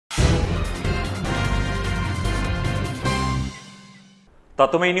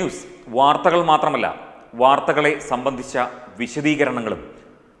തത്വമൈ news വാർത്തകൾ മാത്രമല്ല, വാർത്തകളെ സംബന്ധിച്ച വിശദീകരണങ്ങളും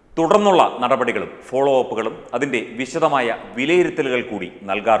തുടർന്നുള്ള നടപടികളും ഫോളോ അപ്പുകളും അതിൻ്റെ വിശദമായ വിലയിരുത്തലുകൾ കൂടി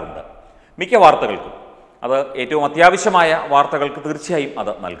നൽകാറുണ്ട്. മിക്ക വാർത്തകൾക്കും അത് ഏറ്റവും അത്യാവശ്യമായ വാർത്തകൾക്ക് തീർച്ചയായും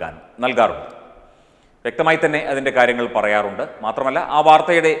അത് നൽകാറുണ്ട്. വ്യക്തമായി തന്നെ അതിൻ്റെ കാര്യങ്ങൾ പറയാറുണ്ട്. മാത്രമല്ല, ആ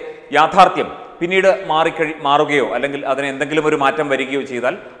വാർത്തയുടെ യാഥാർത്ഥ്യം പിന്നീട് മാറുകയോ അല്ലെങ്കിൽ അതിന് എന്തെങ്കിലും ഒരു മാറ്റം വരികയോ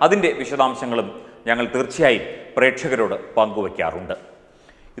ചെയ്താൽ അതിൻ്റെ വിശദാംശങ്ങളും ഞങ്ങൾ തീർച്ചയായും പ്രേക്ഷകരോട് പങ്കുവയ്ക്കാറുണ്ട്.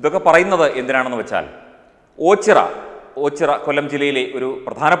 ഇതൊക്കെ പറയുന്നത് എന്തിനാണെന്ന് വെച്ചാൽ, ഓച്ചിറ കൊല്ലം ജില്ലയിലെ ഒരു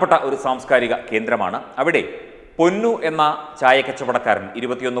പ്രധാനപ്പെട്ട ഒരു സാംസ്കാരിക കേന്ദ്രമാണ്. അവിടെ പൊന്നു എന്ന ചായക്കച്ചവടക്കാരൻ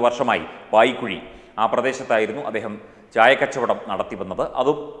 21 വർഷമായി പായിക്കുഴി ആ പ്രദേശത്തായിരുന്നു അദ്ദേഹം ചായക്കച്ചവടം നടത്തി വന്നത്.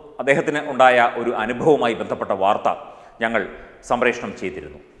 അതും അദ്ദേഹത്തിന് ഉണ്ടായ ഒരു അനുഭവവുമായി ബന്ധപ്പെട്ട വാർത്ത ഞങ്ങൾ സംപ്രേഷണം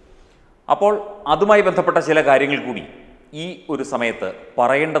ചെയ്തിരുന്നു. അപ്പോൾ അതുമായി ബന്ധപ്പെട്ട ചില കാര്യങ്ങൾ കൂടി ഈ ഒരു സമയത്ത്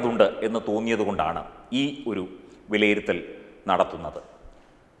പറയേണ്ടതുണ്ട് എന്ന് തോന്നിയതുകൊണ്ടാണ് ഈ ഒരു വിലയിരുത്തൽ നടത്തുന്നത്.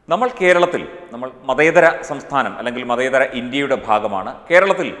 കേരളത്തിൽ മതേതര സംസ്ഥാനം അല്ലെങ്കിൽ മതേതര ഇന്ത്യയുടെ ഭാഗമാണ്.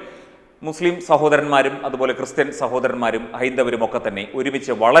 കേരളത്തിൽ മുസ്ലിം സഹോദരന്മാരും അതുപോലെ ക്രിസ്ത്യൻ സഹോദരന്മാരും ഹൈന്ദവരും ഒക്കെ തന്നെ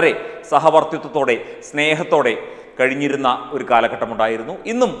ഒരുമിച്ച് വളരെ സഹവർത്തിത്വത്തോടെ സ്നേഹത്തോടെ കഴിഞ്ഞിരുന്ന ഒരു കാലഘട്ടമുണ്ടായിരുന്നു.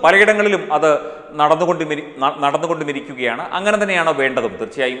 ഇന്നും പലയിടങ്ങളിലും അത് നടന്നുകൊണ്ടുമിരിക്കുകയാണ്. അങ്ങനെ തന്നെയാണ് വേണ്ടതും.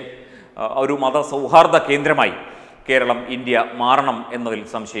 തീർച്ചയായും ഒരു മതസൗഹാർദ്ദ കേന്ദ്രമായി കേരളം, ഇന്ത്യ മാറണം എന്നതിൽ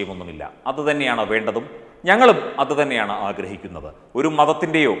സംശയമൊന്നുമില്ല. അതുതന്നെയാണ് വേണ്ടതും. ഞങ്ങളും അതുതന്നെയാണ് ആഗ്രഹിക്കുന്നത്. ഒരു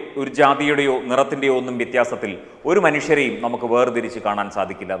മതത്തിൻ്റെയോ ഒരു ജാതിയുടെയോ നിറത്തിൻ്റെയോ ഒന്നും വ്യത്യാസത്തിൽ ഒരു മനുഷ്യരെയും നമുക്ക് വേർതിരിച്ച് കാണാൻ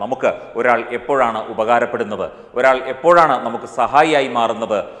സാധിക്കില്ല. നമുക്ക് ഒരാൾ എപ്പോഴാണ് ഉപകാരപ്പെടുന്നത്, ഒരാൾ എപ്പോഴാണ് നമുക്ക് സഹായിയായി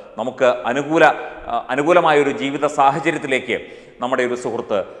മാറുന്നത്, നമുക്ക് അനുകൂലമായൊരു ജീവിത സാഹചര്യത്തിലേക്ക് നമ്മുടെ ഒരു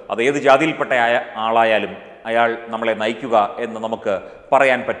സുഹൃത്ത്, അത് ഏത് ജാതിയിൽപ്പെട്ട ആളായാലും അയാൾ നമ്മളെ നയിക്കുക എന്ന് നമുക്ക്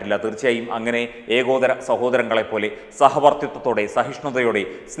പറയാൻ പറ്റില്ല. തീർച്ചയായും അങ്ങനെ ഏകോദര സഹോദരങ്ങളെപ്പോലെ സഹവർത്തിത്വത്തോടെ, സഹിഷ്ണുതയോടെ,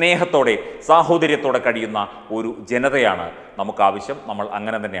 സ്നേഹത്തോടെ, സാഹോദര്യത്തോടെ കഴിയുന്ന ഒരു ജനതയാണ് നമുക്കാവശ്യം. നമ്മൾ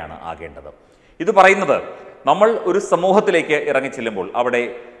അങ്ങനെ തന്നെയാണ് ആകേണ്ടത്. ഇത് പറയുന്നത്, നമ്മൾ ഒരു സമൂഹത്തിലേക്ക് ഇറങ്ങിച്ചെല്ലുമ്പോൾ അവിടെ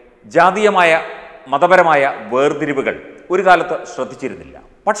ജാതീയമായ മതപരമായ വേർതിരിവുകൾ ഒരു കാലത്ത് ശ്രദ്ധിച്ചിരുന്നില്ല.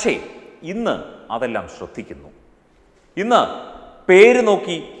 പക്ഷേ ഇന്ന് അതെല്ലാം ശ്രദ്ധിക്കുന്നു. ഇന്ന് പേര്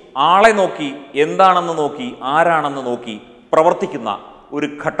നോക്കി, ആളെ നോക്കി, എന്താണെന്ന് നോക്കി, ആരാണെന്ന് നോക്കി പ്രവർത്തിക്കുന്ന ഒരു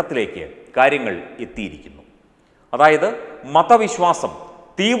ഘട്ടത്തിലേക്ക് കാര്യങ്ങൾ എത്തിയിരിക്കുന്നു. അതായത് മതവിശ്വാസം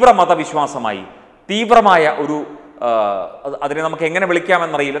തീവ്ര മതവിശ്വാസമായി, തീവ്രമായ ഒരു അതിനെ നമുക്ക് എങ്ങനെ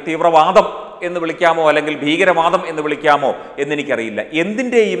വിളിക്കാമെന്നറിയില്ല. തീവ്രവാദം എന്ന് വിളിക്കാമോ അല്ലെങ്കിൽ ഭീകരവാദം എന്ന് വിളിക്കാമോ എന്നെനിക്കറിയില്ല.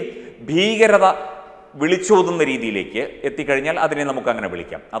 എന്തിൻ്റെയും ഭീകരത വിളിച്ചോതുന്ന രീതിയിലേക്ക് എത്തിക്കഴിഞ്ഞാൽ അതിനെ നമുക്ക് അങ്ങനെ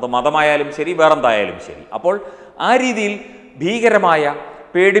വിളിക്കാം. അത് മതമായാലും ശരി, വേറെന്തായാലും ശരി. അപ്പോൾ ആ രീതിയിൽ ഭീകരമായ,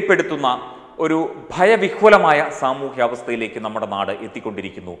 പേടിപ്പെടുത്തുന്ന ഒരു ഭയവിഹ്വലമായ സാമൂഹ്യാവസ്ഥയിലേക്ക് നമ്മുടെ നാട്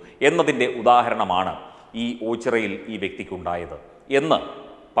എത്തിക്കൊണ്ടിരിക്കുന്നു എന്നതിൻ്റെ ഉദാഹരണമാണ് ഈ ഓച്ചിറയിൽ ഈ വ്യക്തിക്കുണ്ടായത് എന്ന്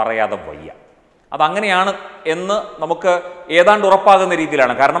പറയാതെ വയ്യ. അതങ്ങനെയാണ് എന്ന് നമുക്ക് ഏതാണ്ട് ഉറപ്പാകുന്ന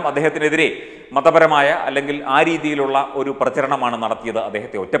രീതിയിലാണ്. കാരണം അദ്ദേഹത്തിനെതിരെ മതപരമായ അല്ലെങ്കിൽ ആ രീതിയിലുള്ള ഒരു പ്രചരണമാണ് നടത്തിയത്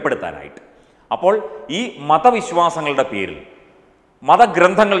അദ്ദേഹത്തെ ഒറ്റപ്പെടുത്താനായിട്ട്. അപ്പോൾ ഈ മതവിശ്വാസങ്ങളുടെ പേരിൽ,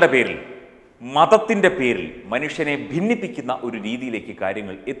 മതഗ്രന്ഥങ്ങളുടെ പേരിൽ, മതത്തിൻ്റെ പേരിൽ മനുഷ്യനെ ഭിന്നിപ്പിക്കുന്ന ഒരു രീതിയിലേക്ക്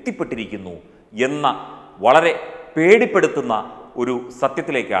കാര്യങ്ങൾ എത്തിപ്പെട്ടിരിക്കുന്നു എന്ന വളരെ പേടിപ്പെടുത്തുന്ന ഒരു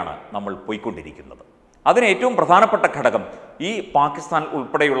സത്യത്തിലേക്കാണ് നമ്മൾ പോയിക്കൊണ്ടിരിക്കുന്നത്. അതിന് ഏറ്റവും പ്രധാനപ്പെട്ട ഘടകം ഈ പാകിസ്ഥാൻ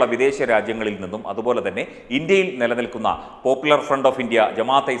ഉൾപ്പെടെയുള്ള വിദേശ രാജ്യങ്ങളിൽ നിന്നും അതുപോലെ തന്നെ ഇന്ത്യയിൽ നിലനിൽക്കുന്ന popular front of India,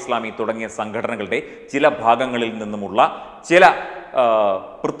 Jamaat-e Islami തുടങ്ങിയ സംഘടനകളുടെ ചില ഭാഗങ്ങളിൽ നിന്നുമുള്ള ചില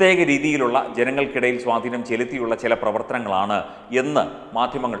പ്രത്യേക രീതിയിലുള്ള ജനങ്ങൾക്കിടയിൽ സ്വാധീനം ചെലുത്തിയുള്ള ചില പ്രവർത്തനങ്ങളാണ് എന്ന്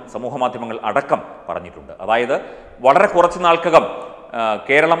സമൂഹ മാധ്യമങ്ങൾ അടക്കം പറഞ്ഞിട്ടുണ്ട്. അതായത് വളരെ കുറച്ച് നാൾക്കകം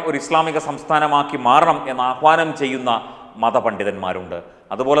കേരളം ഒരു ഇസ്ലാമിക സംസ്ഥാനമാക്കി മാറണം എന്ന് ആഹ്വാനം ചെയ്യുന്ന മതപണ്ഡിതന്മാരുണ്ട്.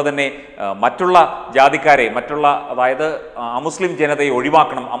 അതുപോലെ തന്നെ മറ്റുള്ള ജാതിക്കാരെ, അതായത് അമുസ്ലിം ജനതയെ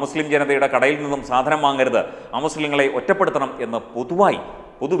ഒഴിവാക്കണം, അമുസ്ലിം ജനതയുടെ കടയിൽ നിന്നും സാധനം വാങ്ങരുത്, അമുസ്ലിങ്ങളെ ഒറ്റപ്പെടുത്തണം എന്ന്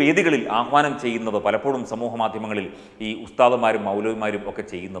പൊതുവേദികളിൽ ആഹ്വാനം ചെയ്യുന്നത് പലപ്പോഴും സമൂഹ മാധ്യമങ്ങളിൽ ഈ ഉസ്താദുമാരും മൗലവിമാരും ഒക്കെ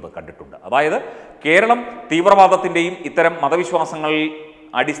ചെയ്യുന്നത് കണ്ടിട്ടുണ്ട്. അതായത് കേരളം തീവ്രവാദത്തിൻ്റെയും ഇത്തരം മതവിശ്വാസങ്ങളിൽ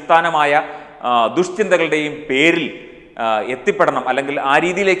അടിസ്ഥാനമായ ദുഷ്ചിന്തകളുടെയും പേരിൽ എത്തിപ്പെടണം അല്ലെങ്കിൽ ആ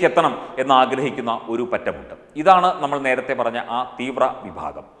രീതിയിലേക്ക് എത്തണം എന്ന് ആഗ്രഹിക്കുന്ന ഒരു പറ്റമുണ്ട്. ഇതാണ് നമ്മൾ നേരത്തെ പറഞ്ഞ ആ തീവ്ര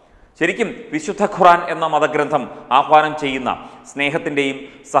വിഭാഗം. ശരിക്കും വിശുദ്ധ ഖുർആൻ എന്ന മതഗ്രന്ഥം ആഹ്വാനം ചെയ്യുന്ന സ്നേഹത്തിൻ്റെയും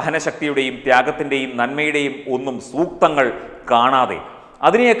സഹനശക്തിയുടെയും ത്യാഗത്തിൻ്റെയും നന്മയുടെയും ഒന്നും സൂക്തങ്ങൾ കാണാതെ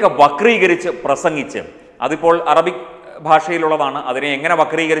അതിനെയൊക്കെ വക്രീകരിച്ച് പ്രസംഗിച്ച്, അതിപ്പോൾ അറബിക് ഭാഷയിലുള്ളതാണ്, അതിനെ എങ്ങനെ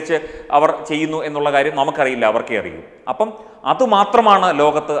വക്രീകരിച്ച് അവർ ചെയ്യുന്നു എന്നുള്ള കാര്യം നമുക്കറിയില്ല, അവർക്കേ അറിയൂ. അപ്പം അതുമാത്രമാണ്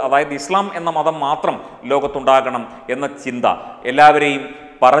ലോകത്ത്, അതായത് ഇസ്ലാം എന്ന മതം മാത്രം ലോകത്തുണ്ടാകണം എന്ന ചിന്ത എല്ലാവരെയും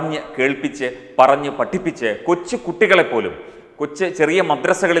പറഞ്ഞ് കേൾപ്പിച്ച്, പറഞ്ഞ് പഠിപ്പിച്ച്, കൊച്ചു കുട്ടികളെപ്പോലും ചെറിയ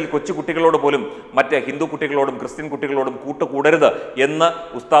മദ്രസകളിൽ കൊച്ചു കുട്ടികളോട് പോലും മറ്റ് ഹിന്ദു കുട്ടികളോടും ക്രിസ്ത്യൻ കുട്ടികളോടും കൂട്ടുകൂടരുത് എന്ന്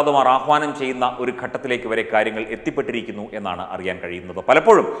ഉസ്താദുമാർ ആഹ്വാനം ചെയ്യുന്ന ഒരു ഘട്ടത്തിലേക്ക് വരെ കാര്യങ്ങൾ എത്തിപ്പെട്ടിരിക്കുന്നു എന്നാണ് അറിയാൻ കഴിയുന്നത്.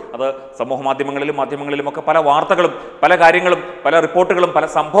 പലപ്പോഴും അത് സമൂഹ മാധ്യമങ്ങളിലുമൊക്കെ പല വാർത്തകളും പല കാര്യങ്ങളും പല റിപ്പോർട്ടുകളും പല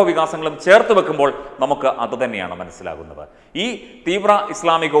സംഭവ വികാസങ്ങളും ചേർത്ത് വെക്കുമ്പോൾ നമുക്ക് അത് തന്നെയാണ് മനസ്സിലാകുന്നത്. ഈ തീവ്ര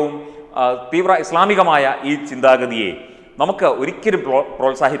ഇസ്ലാമികമായ ഈ ചിന്താഗതിയെ നമുക്ക് ഒരിക്കലും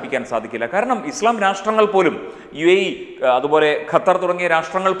പ്രോത്സാഹിപ്പിക്കാൻ സാധിക്കില്ല. കാരണം ഇസ്ലാം രാഷ്ട്രങ്ങൾ പോലും UAE അതുപോലെ ഖത്തർ തുടങ്ങിയ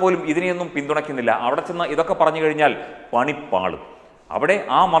രാഷ്ട്രങ്ങൾ പോലും ഇതിനെയൊന്നും പിന്തുണയ്ക്കുന്നില്ല. അവിടെ ചെന്ന് ഇതൊക്കെ പറഞ്ഞു കഴിഞ്ഞാൽ പണിപ്പാളും. അവിടെ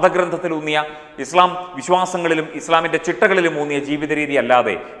ആ മതഗ്രന്ഥത്തിലൂന്നിയ ഇസ്ലാം വിശ്വാസങ്ങളിലും ഇസ്ലാമിൻ്റെ ചിട്ടകളിലും ഊന്നിയ ജീവിത രീതി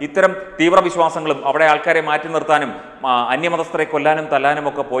അല്ലാതെ ഇത്തരം തീവ്രവിശ്വാസങ്ങളും അവിടെ ആൾക്കാരെ മാറ്റി നിർത്താനും അന്യമതസ്ഥരെ കൊല്ലാനും തല്ലാനും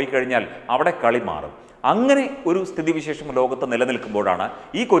ഒക്കെ പോയി കഴിഞ്ഞാൽ അവിടെ കളി മാറും. അങ്ങനെ ഒരു സ്ഥിതിവിശേഷം ലോകത്ത് നിലനിൽക്കുമ്പോഴാണ്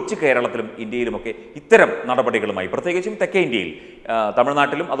ഈ കൊച്ചു കേരളത്തിലും ഇന്ത്യയിലുമൊക്കെ ഇത്തരം നടപടികളുമായി, പ്രത്യേകിച്ചും തെക്കേ ഇന്ത്യയിൽ,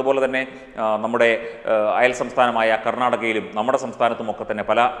 തമിഴ്നാട്ടിലും അതുപോലെ തന്നെ നമ്മുടെ അയൽ സംസ്ഥാനമായ കർണാടകയിലും നമ്മുടെ സംസ്ഥാനത്തുമൊക്കെ തന്നെ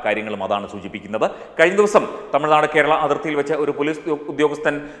പല കാര്യങ്ങളും അതാണ് സൂചിപ്പിക്കുന്നത്. കഴിഞ്ഞ ദിവസം തമിഴ്നാട് കേരള അതിർത്തിയിൽ വെച്ച് ഒരു പോലീസ്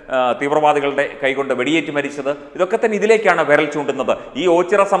ഉദ്യോഗസ്ഥൻ തീവ്രവാദികളുടെ കൈകൊണ്ട് വെടിയേറ്റ് മരിച്ചത്, ഇതൊക്കെ തന്നെ ഇതിലേക്കാണ് വിരൽ ചൂണ്ടുന്നത്. ഈ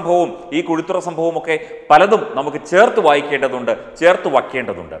ഓച്ചിറ സംഭവവും ഈ കുഴിത്തുറ സംഭവവും ഒക്കെ പലതും നമുക്ക് ചേർത്ത് വായിക്കേണ്ടതുണ്ട്, ചേർത്ത്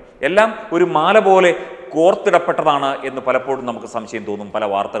വയ്ക്കേണ്ടതുണ്ട്. എല്ലാം ഒരു മാല പോലെ കോർത്തിടപ്പെട്ടതാണ് എന്ന് പലപ്പോഴും നമുക്ക് സംശയം തോന്നും പല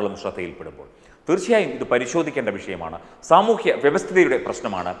വാർത്തകളും ശ്രദ്ധയിൽപ്പെടുമ്പോൾ. തീർച്ചയായും ഇത് പരിശോധിക്കേണ്ട വിഷയമാണ്. സാമൂഹ്യ വ്യവസ്ഥിതിയുടെ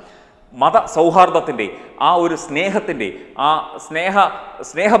പ്രശ്നമാണ്. മത സൗഹാർദ്ദത്തിൻ്റെ ആ ഒരു സ്നേഹത്തിൻ്റെ ആ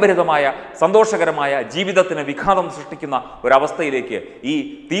സ്നേഹഭരിതമായ സന്തോഷകരമായ ജീവിതത്തിന് വിഘാതം സൃഷ്ടിക്കുന്ന ഒരവസ്ഥയിലേക്ക് ഈ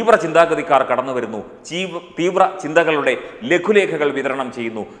തീവ്ര ചിന്താഗതിക്കാർ കടന്നു വരുന്നു. തീവ്ര ചിന്തകളുടെ ലഘുലേഖകൾ വിതരണം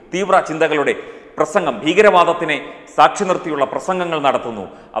ചെയ്യുന്നു. തീവ്ര ചിന്തകളുടെ പ്രസംഗം, ഭീകരവാദത്തിനെ സാക്ഷി നിർത്തിയുള്ള പ്രസംഗങ്ങൾ നടത്തുന്നു.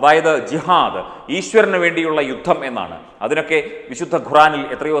 അതായത് ജിഹാദ്, ഈശ്വരന് വേണ്ടിയുള്ള യുദ്ധം എന്നാണ്. അതിനൊക്കെ വിശുദ്ധ ഖുറാനിൽ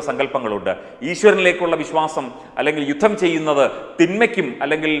എത്രയോ സങ്കല്പങ്ങളുണ്ട്. ഈശ്വരനിലേക്കുള്ള വിശ്വാസം അല്ലെങ്കിൽ യുദ്ധം ചെയ്യുന്നത് തിന്മയ്ക്കും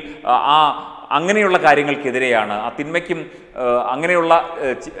അല്ലെങ്കിൽ അങ്ങനെയുള്ള കാര്യങ്ങൾക്കെതിരെയാണ്. ആ തിന്മയ്ക്കും അങ്ങനെയുള്ള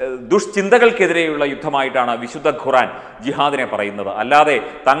ദുഷ്ചിന്തകൾക്കെതിരെയുള്ള യുദ്ധമായിട്ടാണ് വിശുദ്ധ ഖുറാൻ ജിഹാദിനെ പറയുന്നത്. അല്ലാതെ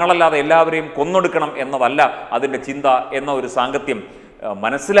തങ്ങളല്ലാതെ എല്ലാവരെയും കൊന്നൊടുക്കണം എന്നതല്ല അതിൻ്റെ ചിന്ത എന്ന ഒരു സാങ്കത്യം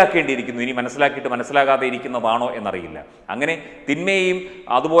മനസ്സിലാക്കേണ്ടിയിരിക്കുന്നു. ഇനി മനസ്സിലാക്കിയിട്ട് മനസ്സിലാകാതെ ഇരിക്കുന്നതാണോ എന്നറിയില്ല. അങ്ങനെ തിന്മയെയും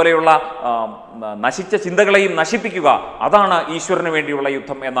അതുപോലെയുള്ള നശിച്ച ചിന്തകളെയും നശിപ്പിക്കുക, അതാണ് ഈശ്വരന് വേണ്ടിയുള്ള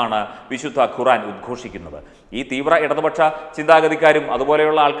യുദ്ധം എന്നാണ് വിശുദ്ധ ഖുറാൻ ഉദ്ഘോഷിക്കുന്നത്. ഈ തീവ്ര ഇടതുപക്ഷ ചിന്താഗതിക്കാരും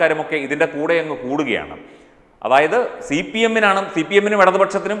അതുപോലെയുള്ള ആൾക്കാരുമൊക്കെ ഇതിൻ്റെ കൂടെ അങ്ങ് കൂടുകയാണ്. അതായത് CPM-നും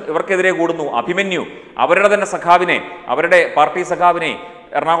ഇടതുപക്ഷത്തിനും ഇവർക്കെതിരെ കൂടുന്നു. അഭിമന്യു അവരുടെ തന്നെ സഖാവിനെ, അവരുടെ പാർട്ടി സഖാവിനെ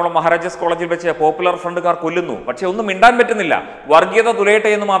എറണാകുളം മഹാരാജാസ് കോളേജിൽ വെച്ച് പോപ്പുലർ ഫ്രണ്ടുകാർ കൊല്ലുന്നു. പക്ഷെ ഒന്നും മിണ്ടാൻ പറ്റുന്നില്ല. വർഗീയത തുലയട്ടെ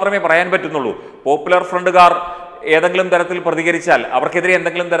എന്ന് മാത്രമേ പറയാൻ പറ്റുന്നുള്ളൂ. പോപ്പുലർ ഫ്രണ്ടുകാർ ഏതെങ്കിലും തരത്തിൽ പ്രതികരിച്ചാൽ, അവർക്കെതിരെ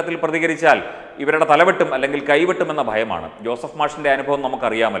എന്തെങ്കിലും തരത്തിൽ പ്രതികരിച്ചാൽ ഇവരുടെ തലവെട്ടും അല്ലെങ്കിൽ കൈവെട്ടുമെന്ന ഭയമാണ്. ജോസഫ് മാഷിൻ്റെ അനുഭവം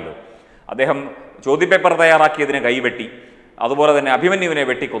നമുക്കറിയാമല്ലോ. അദ്ദേഹം ചോദ്യപേപ്പർ തയ്യാറാക്കിയതിന് കൈവെട്ടി, അതുപോലെ തന്നെ അഭിമന്യുവിനെ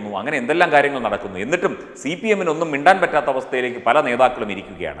വെട്ടിക്കൊന്നു. അങ്ങനെ എന്തെല്ലാം കാര്യങ്ങൾ നടക്കുന്നു. എന്നിട്ടും CPM-നൊന്നും മിണ്ടാൻ പറ്റാത്ത അവസ്ഥയിലേക്ക് പല നേതാക്കളും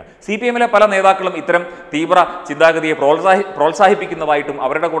ഇരിക്കുകയാണ്. CPM-ലെ പല നേതാക്കളും ഇത്തരം തീവ്ര ചിന്താഗതിയെ പ്രോത്സാഹിപ്പിക്കുന്നതായിട്ടും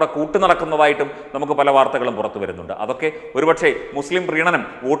അവരുടെ കൂടെ കൂട്ടുനടക്കുന്നതായിട്ടും നമുക്ക് പല വാർത്തകളും പുറത്തു വരുന്നുണ്ട്. അതൊക്കെ ഒരുപക്ഷെ മുസ്ലിം പ്രീണനം,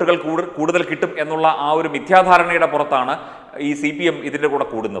 വോട്ടുകൾ കൂടുതൽ കിട്ടും എന്നുള്ള ആ ഒരു മിഥ്യാധാരണയുടെ പുറത്താണ് ഈ CPM ഇതിൻ്റെ കൂടെ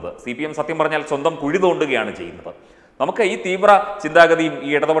കൂടുന്നത്. CPM സത്യം പറഞ്ഞാൽ സ്വന്തം കുഴി തോണ്ടുകയാണ് ചെയ്യുന്നത്. നമുക്ക് ഈ തീവ്ര ചിന്താഗതിയും ഈ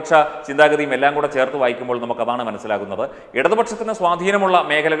ഇടതുപക്ഷ ചിന്താഗതിയും എല്ലാം കൂടെ ചേർത്ത് വായിക്കുമ്പോൾ നമുക്കതാണ് മനസ്സിലാകുന്നത്. ഇടതുപക്ഷത്തിന് സ്വാധീനമുള്ള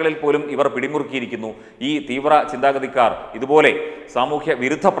മേഖലകളിൽ പോലും ഇവർ പിടിമുറുക്കിയിരിക്കുന്നു. ഈ തീവ്ര ചിന്താഗതിക്കാർ ഇതുപോലെ സാമൂഹ്യ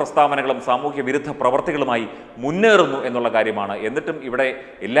വിരുദ്ധ പ്രസ്താവനകളും സാമൂഹ്യ വിരുദ്ധ പ്രവർത്തികളുമായി മുന്നേറുന്നു എന്നുള്ള കാര്യമാണ്. എന്നിട്ടും ഇവിടെ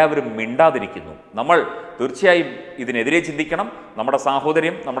എല്ലാവരും മിണ്ടാതിരിക്കുന്നു. നമ്മൾ തീർച്ചയായും ഇതിനെതിരെ ചിന്തിക്കണം. നമ്മുടെ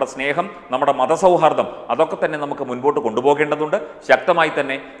സാഹോദര്യം, നമ്മുടെ സ്നേഹം, നമ്മുടെ മതസൗഹാർദ്ദം അതൊക്കെ തന്നെ നമുക്ക് മുൻപോട്ട് കൊണ്ടുപോകേണ്ടതുണ്ട്. ശക്തമായി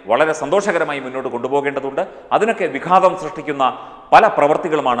തന്നെ വളരെ സന്തോഷകരമായി മുന്നോട്ട് കൊണ്ടുപോകേണ്ടതുണ്ട്. അതിനൊക്കെ വിഘാതം സൃഷ്ടിക്കുന്ന പല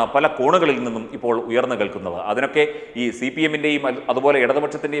പ്രവർത്തികളുമാണ് പല കോണുകളിൽ നിന്നും ഇപ്പോൾ ഉയർന്നു കേൾക്കുന്നത്. അതിനൊക്കെ ഈ CPM-ൻ്റെയും അതുപോലെ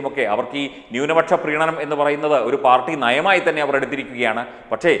ഇടതുപക്ഷത്തിൻ്റെയും ഒക്കെ അവർക്ക് ഈ ന്യൂനപക്ഷ പ്രീണനം എന്ന് പറയുന്നത് ഒരു പാർട്ടി നയമായി തന്നെ അവർ എടുത്തിരിക്കുകയാണ്.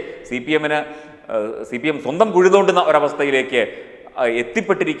 പക്ഷേ CPM സ്വന്തം കുഴിതോണ്ടുന്ന ഒരവസ്ഥയിലേക്ക്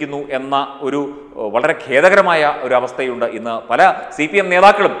എത്തിപ്പെട്ടിരിക്കുന്നു എന്ന ഒരു വളരെ ഖേദകരമായ ഒരു അവസ്ഥയുണ്ട്. ഇന്ന് പല CPM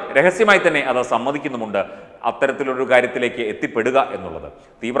നേതാക്കളും രഹസ്യമായി തന്നെ അത് സമ്മതിക്കുന്നുമുണ്ട്. അത്തരത്തിലൊരു കാര്യത്തിലേക്ക് എത്തിപ്പെടുക എന്നുള്ളത്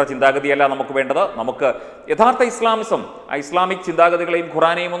തീവ്ര ചിന്താഗതിയല്ല നമുക്ക് വേണ്ടത്. നമുക്ക് യഥാർത്ഥ ഇസ്ലാമിസം, ആ ഇസ്ലാമിക് ചിന്താഗതികളെയും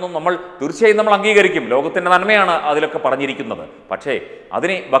ഖുറാനെയും ഒന്നും നമ്മൾ തീർച്ചയായും നമ്മൾ അംഗീകരിക്കും. ലോകത്തിൻ്റെ നന്മയാണ് അതിലൊക്കെ പറഞ്ഞിരിക്കുന്നത്. പക്ഷേ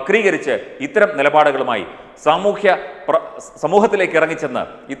അതിനെ വക്രീകരിച്ച് ഇത്തരം നിലപാടുകളുമായി സമൂഹത്തിലേക്ക് ഇറങ്ങിച്ചെന്ന്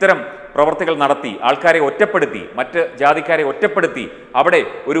ഇത്തരം പ്രവർത്തികൾ നടത്തി ആൾക്കാരെ ഒറ്റപ്പെടുത്തി, മറ്റ് ജാതിക്കാരെ ഒറ്റപ്പെടുത്തി അവിടെ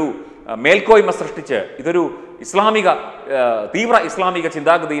ഒരു മേൽക്കോയ്മ സൃഷ്ടിച്ച് ഇതൊരു തീവ്ര ഇസ്ലാമിക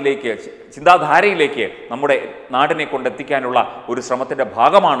ചിന്താധാരയിലേക്ക് നമ്മുടെ നാടിനെ കൊണ്ടെത്തിക്കാനുള്ള ഒരു ശ്രമത്തിൻ്റെ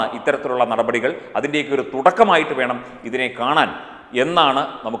ഭാഗമാണ് ഇത്തരത്തിലുള്ള നടപടികൾ. അതിൻ്റെയൊക്കെ ഒരു തുടക്കമായിട്ട് വേണം ഇതിനെ കാണാൻ എന്നാണ്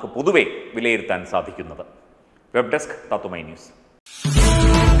നമുക്ക് പൊതുവെ വിലയിരുത്താൻ സാധിക്കുന്നത്. വെബ് ഡെസ്ക് തത്വമൈ ന്യൂസ്.